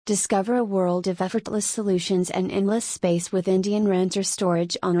Discover a world of effortless solutions and endless space with Indian Renter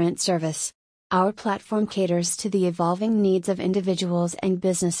Storage on Rent service. Our platform caters to the evolving needs of individuals and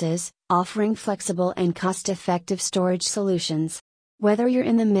businesses, offering flexible and cost-effective storage solutions. Whether you're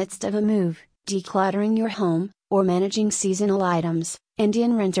in the midst of a move, decluttering your home, or managing seasonal items,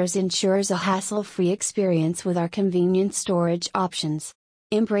 Indian Renters ensures a hassle-free experience with our convenient storage options.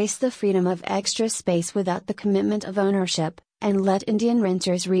 Embrace the freedom of extra space without the commitment of ownership, and let Indian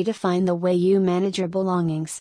Renters redefine the way you manage your belongings.